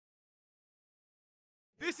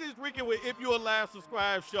This is Ricky with If You're Alive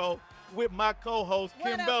Subscribe Show with my co-host,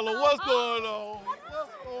 What Kim up, Bella. dog? What's going on?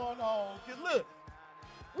 What's going on? 'Cause look,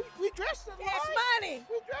 we dressed alike. Cash money.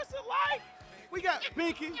 We dressed alike. We got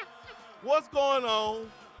Pinky. What's going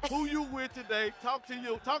on? Who you with today? Talk to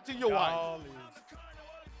your wife. Y'all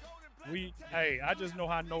hey, I just know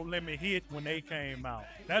how No Limit hit when they came out.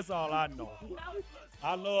 That's all I know.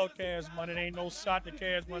 I love Cash Money. There ain't no shot to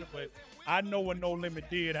Cash Money, but I know what No Limit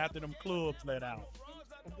did after them clubs let out.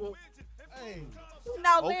 Hey,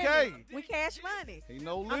 No okay. limit. We cash money. ain't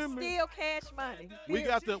no I'm limit. still cash money. We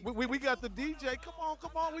got the DJ. Come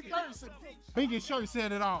on. We got Pinky Shirt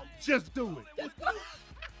said it all. Just do it.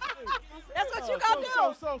 That's what you gonna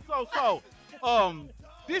do. So,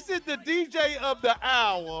 this is the DJ of the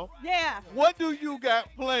hour. Yeah. What do you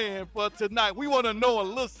got planned for tonight? We want to know a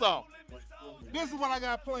little something. This is what I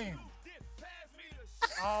got planned.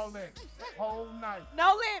 All that. Whole night.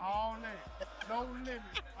 No limit. All that. No limit.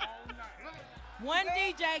 All night. One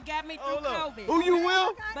DJ got me through Hold up. COVID, Who you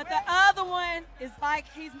will? but the other one is like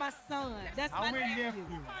he's my son. That's my I'm with nephew. nephew.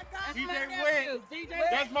 That's DJ my Wet. nephew. DJ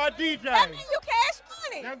That's my That DJ. mean you cash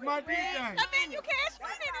money. That's my DJ. That mean you cash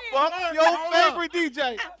money then. Fuck your favorite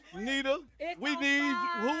DJ. Nita, we need,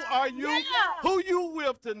 who are you? Yeah. Who you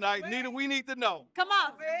with tonight? Nita, we need to know. Come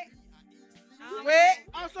on.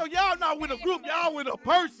 Also, y'all not with a group, y'all with a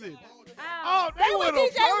person. Oh, They they with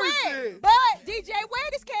with a DJ person. Wet. But DJ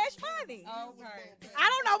Wet is cash money. Okay. I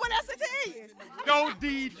don't know what else to tell you. Go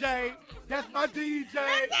DJ. That's my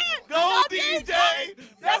DJ. Go DJ.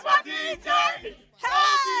 That's my DJ.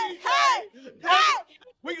 Hey.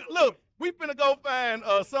 We finna go find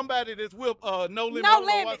somebody that's with No Limit. No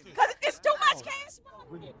limit. Because it's too much cash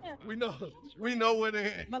money. We know where they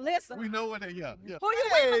at. Melissa. We know where they at. Yeah. Who you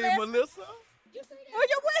Hey, with, Melissa? Melissa. Who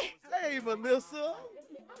you with? Hey, Melissa.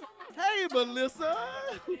 Hey, Melissa.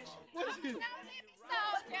 What's you?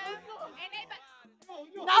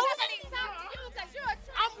 No limit.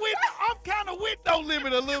 I'm kind of with No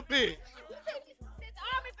Limit a little bit.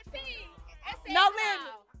 No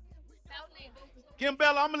limit. Kim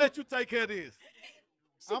Bella, I'm gonna let you take care of this.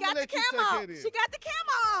 She I'ma got the let you take camo care on. of this. She got the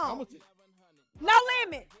camo on. I'ma No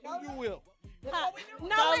limit. who you will.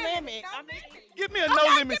 No limit. Give me a No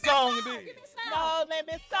Limit song, then. No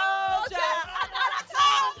limit soldier. I thought I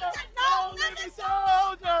told you. No limit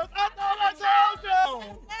Soldiers, I thought I told you.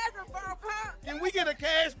 soldier. Can we get a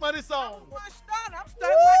Cash Money song? I'm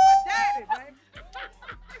stunning like my daddy, baby.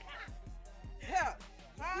 Yeah.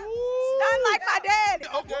 Stunned like my daddy.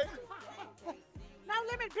 Okay. No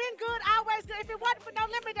limit been good, always good. If it wasn't for no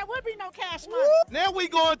limit, there would be no cash money. Now we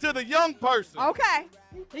going to the young person. Okay.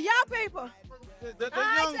 The young people. The All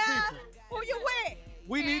right, young child. people. Who you with?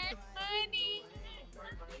 We need.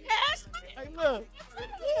 Cash money. Hey,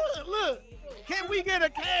 look. Can we get a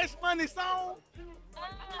Cash Money song?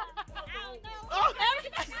 Oh.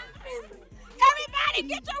 Everybody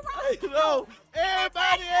get your roll. Hey, no.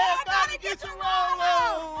 Everybody get your roll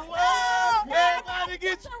on. Oh, everybody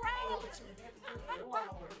get your roll.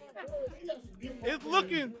 It's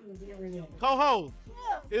looking, co-host,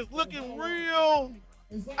 it's looking real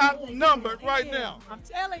outnumbered right now. I'm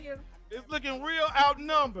telling you. It's looking real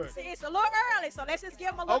outnumbered. See, it's a little early, so let's just give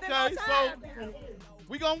them a little bit more Okay, time. so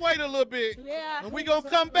we gonna wait a little bit. Yeah. And we gonna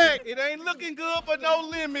come back. It ain't looking good, but No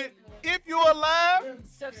Limit. If you're alive.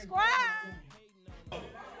 Subscribe.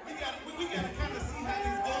 We gotta kind of see how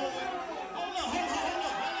this going. Hold on.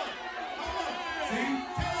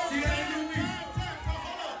 See how you mean?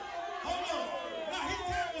 Hold on. Now his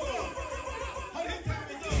time is up. His time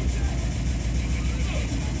is up.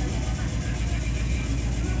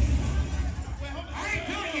 Wait, hold on. I ain't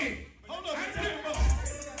doing it. Hold on. His time is up.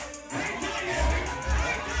 I ain't doing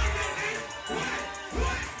it.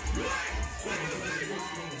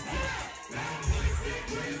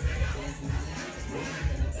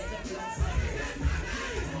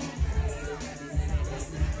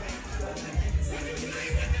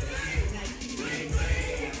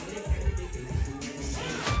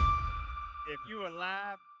 If you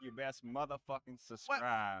alive, you best motherfucking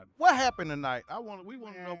subscribe. What happened tonight? We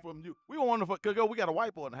want to know from you. We want to, cause girl, we got a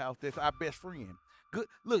white boy in the house. That's our best friend. Good.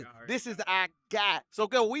 Look, this is our guy. So,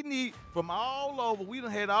 girl, we need from all over. We done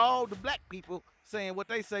had all the black people saying what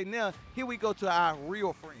they say now. Here we go to our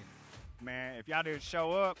real friend. Man, if y'all didn't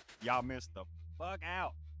show up, y'all missed the fuck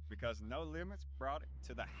out because No Limits brought it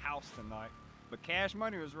to the house tonight. But Cash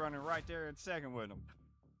Money was running right there in second with him.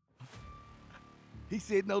 He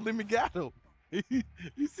said No Limit got him.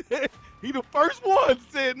 He said he the first one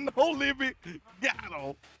said No Limit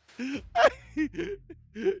got him.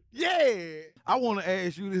 Yeah. I want to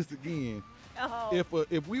ask you this again.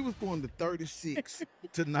 If we was going to 36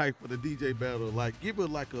 tonight for the DJ battle, like give it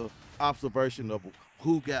like a observation of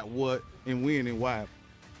who got what and when and why.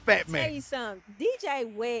 Fat Tell man. you something,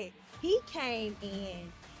 DJ Wet, he came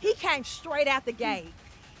straight out the gate.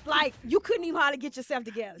 Like, you couldn't even hardly get yourself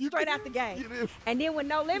together, straight out the gate. And then with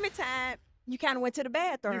No Limit time, you kind of went to the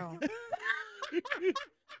bathroom.